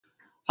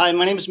Hi,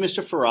 my name is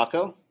Mr.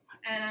 Faracco.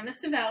 And I'm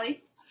Ms.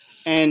 Savelli.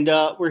 And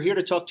we're here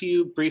to talk to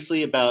you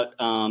briefly about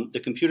the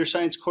computer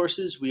science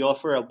courses we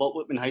offer at Walt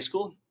Whitman High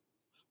School.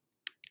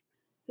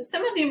 So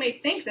some of you may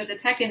think that the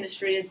tech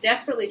industry is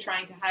desperately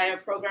trying to hire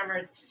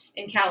programmers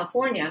in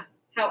California.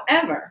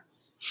 However,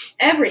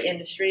 every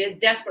industry is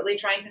desperately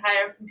trying to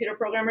hire computer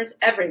programmers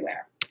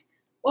everywhere.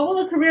 What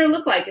will a career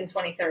look like in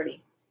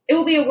 2030? It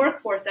will be a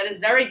workforce that is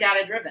very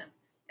data-driven.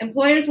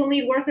 Employers will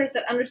need workers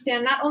that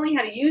understand not only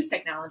how to use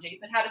technology,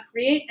 but how to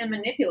create and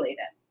manipulate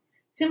it.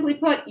 Simply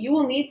put, you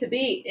will need to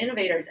be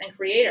innovators and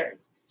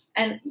creators.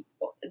 And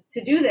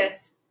to do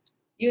this,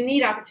 you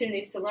need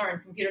opportunities to learn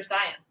computer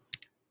science.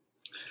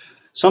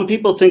 Some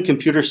people think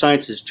computer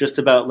science is just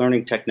about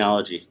learning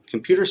technology.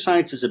 Computer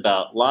science is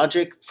about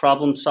logic,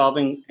 problem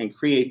solving, and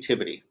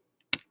creativity.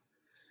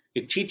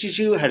 It teaches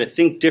you how to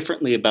think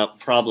differently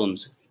about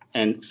problems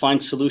and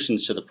find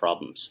solutions to the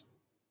problems.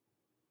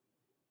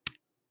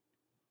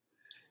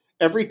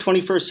 Every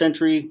 21st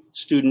century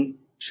student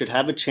should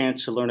have a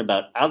chance to learn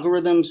about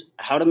algorithms,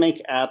 how to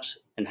make apps,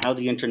 and how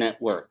the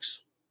internet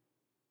works.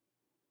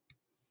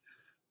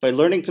 By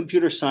learning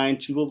computer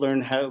science, you will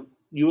learn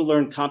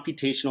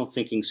computational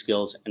thinking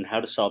skills and how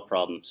to solve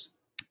problems.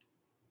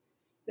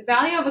 The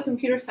value of a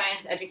computer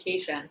science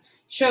education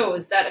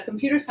shows that a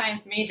computer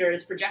science major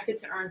is projected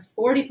to earn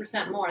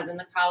 40% more than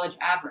the college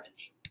average.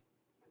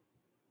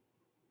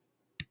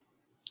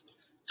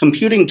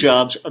 Computing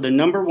jobs are the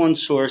 #1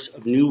 source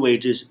of new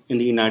wages in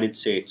the United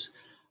States.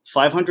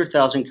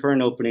 500,000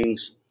 current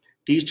openings.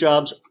 These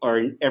jobs are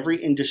in every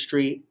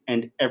industry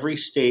and every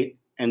state,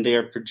 and they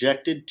are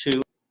projected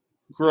to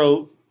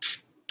grow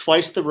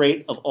twice the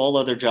rate of all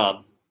other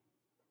job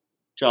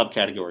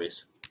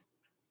categories.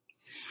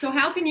 So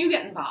how can you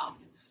get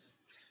involved?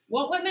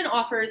 Walt Whitman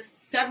offers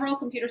several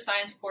computer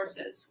science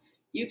courses.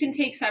 You can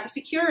take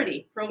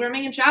cybersecurity,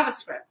 programming in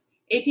JavaScript,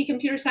 AP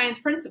Computer Science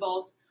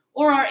Principles,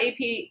 or our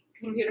AP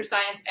Computer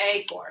Science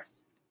A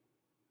course.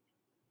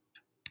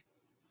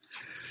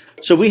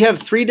 So we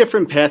have 3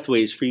 different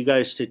pathways for you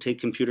guys to take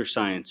computer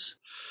science.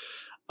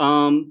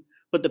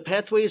 But the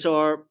pathways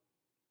are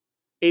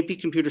AP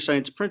Computer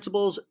Science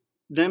Principles,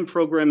 then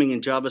Programming in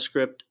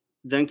JavaScript,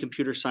 then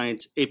Computer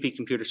Science, AP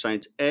Computer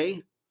Science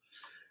A.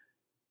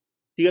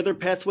 The other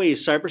pathway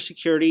is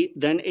Cybersecurity,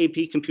 then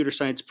AP Computer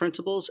Science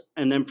Principles,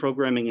 and then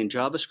Programming in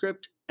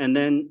JavaScript, and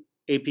then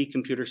AP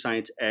Computer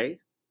Science A.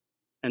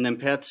 And then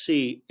Path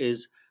C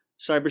is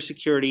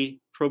Cybersecurity,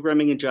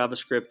 Programming in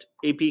JavaScript,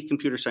 AP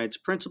Computer Science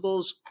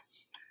Principles,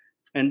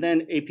 and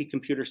then AP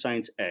Computer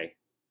Science A.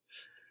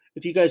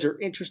 If you guys are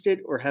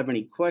interested or have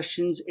any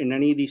questions in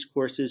any of these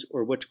courses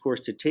or which course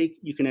to take,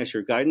 you can ask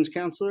your guidance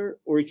counselor,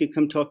 or you can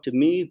come talk to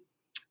me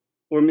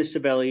or Ms.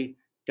 Savelli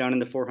down in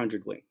the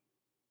 400 wing.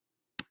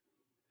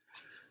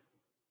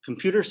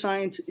 Computer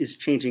science is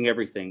changing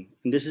everything,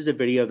 and this is a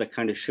video that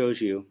kind of shows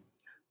you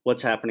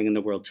what's happening in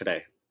the world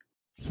today.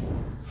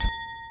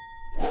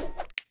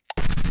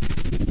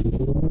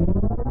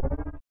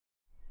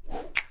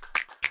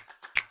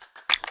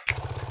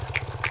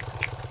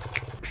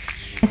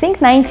 I think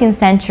 19th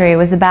century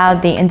was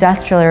about the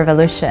Industrial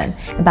Revolution,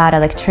 about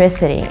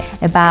electricity,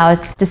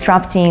 about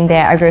disrupting the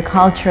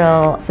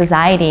agricultural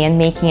society and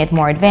making it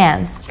more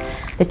advanced.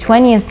 The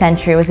 20th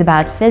century was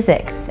about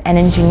physics and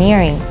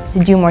engineering to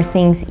do more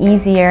things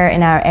easier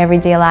in our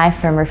everyday life,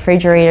 from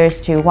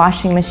refrigerators to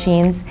washing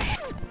machines.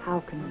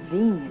 How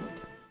convenient.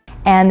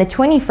 And the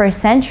 21st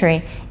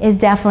century is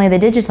definitely the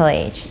digital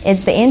age.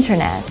 It's the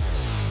internet.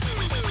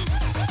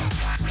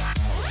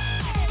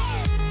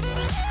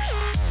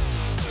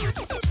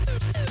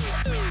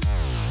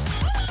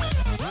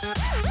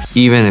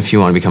 Even if you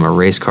want to become a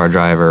race car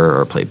driver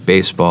or play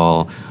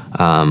baseball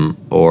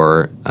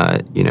or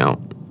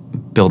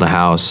build a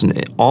house,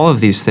 all of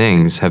these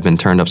things have been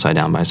turned upside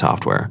down by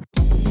software.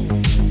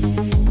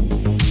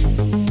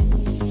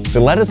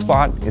 The lettuce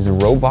bot is a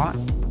robot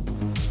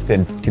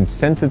that can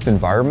sense its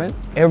environment.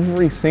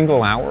 Every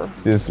single hour,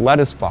 this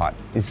lettuce bot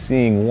is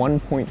seeing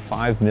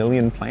 1.5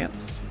 million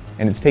plants,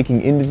 and it's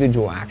taking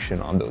individual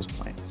action on those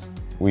plants.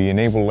 We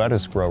enable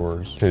lettuce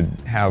growers to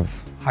have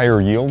higher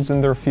yields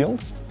in their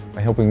field by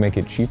helping make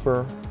it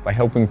cheaper, by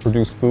helping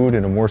produce food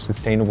in a more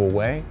sustainable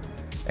way.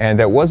 And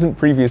that wasn't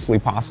previously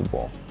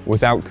possible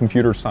without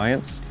computer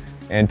science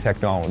and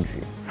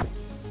technology.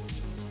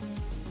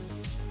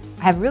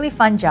 I have a really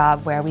fun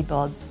job where we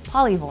build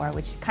Polyvore,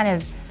 which kind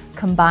of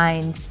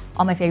combines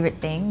all my favorite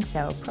things,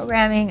 so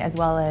programming as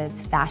well as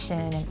fashion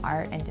and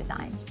art and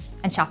design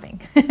and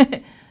shopping.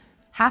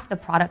 Half the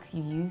products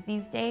you use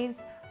these days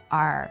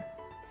are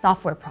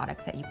software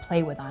products that you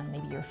play with on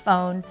maybe your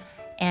phone.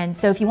 And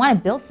so if you want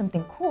to build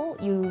something cool,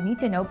 you need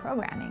to know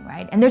programming,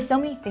 right? And there's so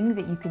many things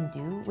that you can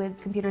do with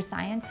computer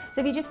science.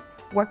 So if you just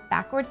work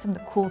backwards from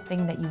the cool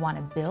thing that you want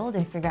to build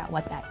and figure out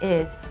what that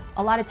is,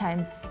 a lot of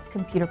times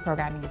computer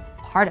programming is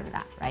part of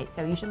that, right?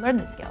 So you should learn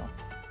the skill.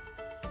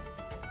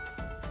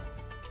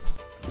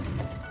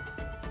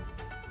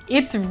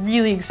 It's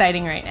really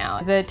exciting right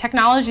now. The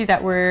technology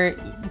that we're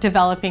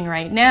developing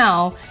right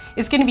now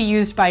is going to be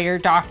used by your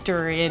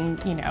doctor in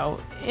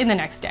the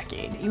next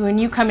decade. When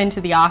you come into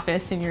the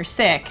office and you're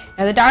sick,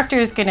 the doctor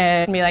is going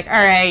to be like, all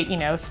right,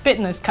 spit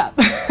in this cup.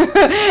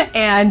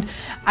 And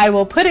I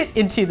will put it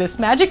into this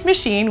magic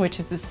machine,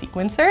 which is a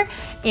sequencer,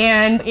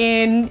 and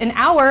in an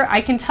hour I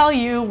can tell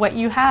you what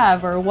you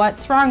have or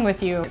what's wrong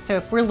with you. So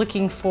if we're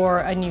looking for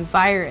a new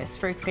virus,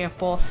 for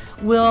example,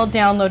 we'll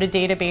download a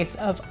database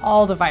of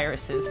all the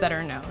viruses that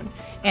are known,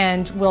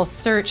 and we'll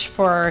search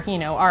for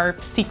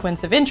our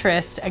sequence of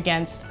interest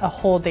against a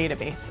whole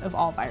database of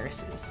all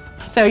viruses.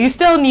 So you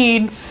still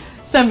need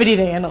somebody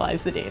to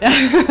analyze the data.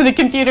 The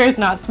computer is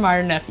not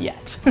smart enough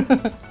yet.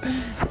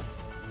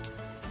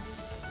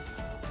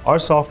 Our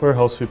software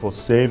helps people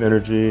save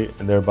energy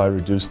and thereby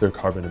reduce their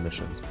carbon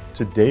emissions.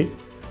 To date,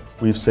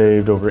 we've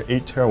saved over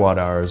 8 terawatt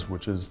hours,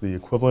 which is the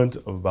equivalent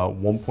of about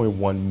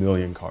 1.1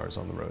 million cars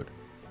on the road.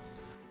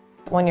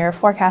 When you're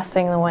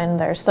forecasting the wind,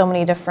 there's so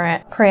many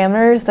different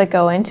parameters that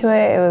go into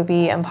it. It would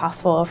be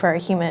impossible for a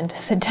human to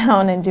sit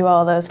down and do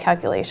all those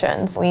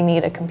calculations. We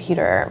need a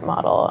computer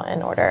model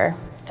in order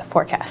to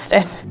forecast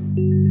it.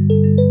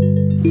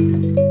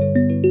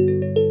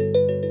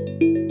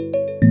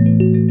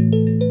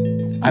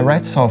 I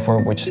write software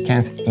which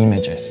scans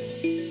images,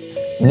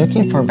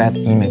 looking for bad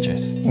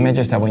images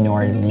that we know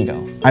are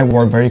illegal. I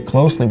work very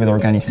closely with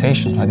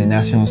organizations like the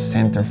National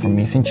Center for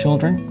Missing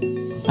Children.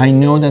 I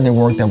know that the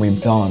work that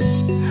we've done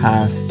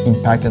has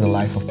impacted the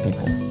life of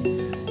people.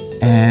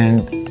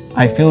 And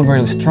I feel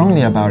very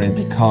strongly about it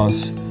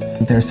because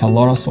there's a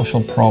lot of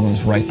social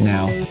problems right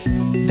now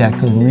that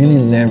could really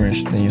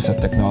leverage the use of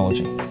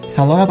technology. It's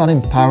a lot about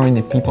empowering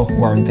the people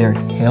who are there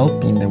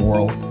helping the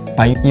world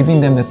by giving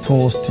them the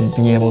tools to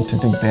be able to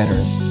do better.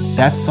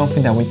 That's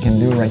something that we can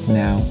do right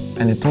now,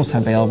 and the tools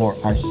available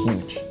are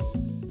huge.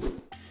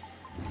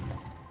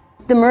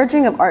 The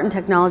merging of art and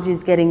technology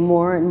is getting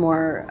more and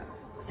more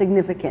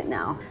significant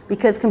now.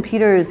 Because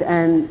computers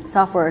and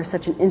software are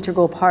such an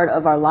integral part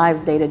of our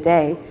lives day to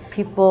day,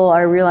 people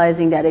are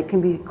realizing that it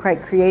can be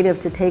quite creative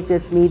to take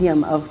this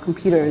medium of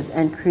computers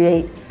and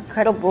create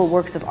incredible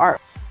works of art.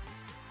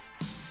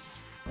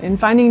 In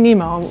Finding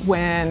Nemo,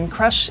 when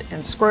Crush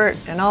and Squirt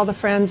and all the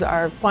friends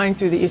are flying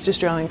through the East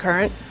Australian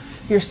Current,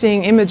 you're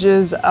seeing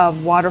images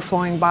of water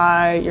flowing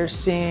by, you're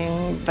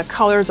seeing the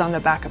colors on the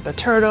back of the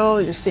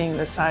turtle, you're seeing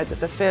the sides of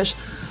the fish.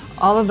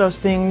 All of those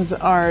things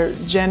are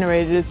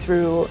generated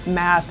through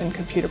math and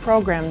computer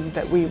programs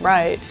that we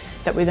write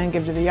that we then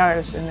give to the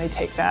artists, and they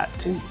take that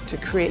to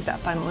create that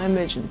final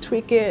image and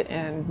tweak it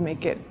and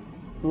make it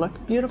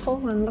look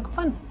beautiful and look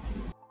fun.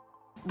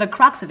 The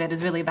crux of it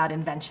is really about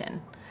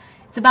invention.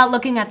 It's about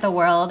looking at the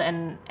world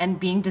and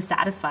being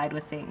dissatisfied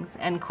with things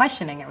and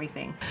questioning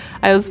everything.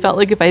 I always felt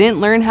like if I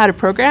didn't learn how to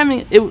program,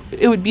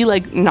 it would be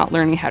like not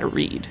learning how to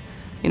read.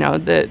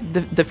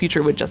 The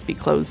future would just be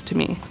closed to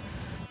me.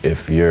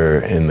 If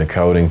you're in the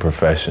coding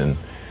profession,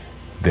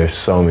 there's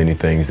so many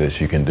things that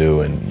you can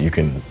do, and you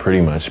can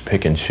pretty much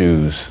pick and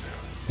choose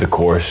the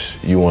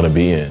course you want to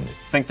be in.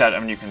 I think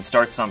that you can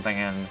start something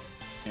in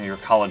your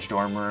college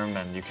dorm room,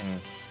 and you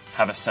can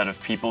have a set of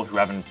people who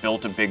haven't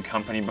built a big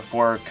company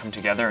before come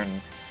together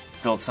and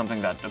build something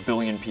that 1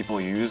 billion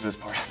people use as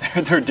part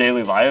of their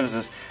daily lives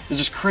is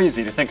just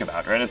crazy to think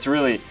about, right?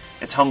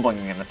 It's humbling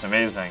and it's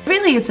amazing.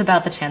 Really, it's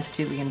about the chance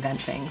to reinvent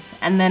things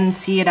and then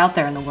see it out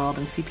there in the world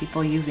and see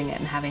people using it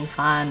and having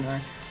fun or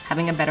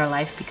having a better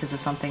life because of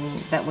something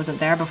that wasn't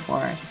there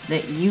before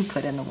that you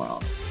put in the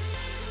world.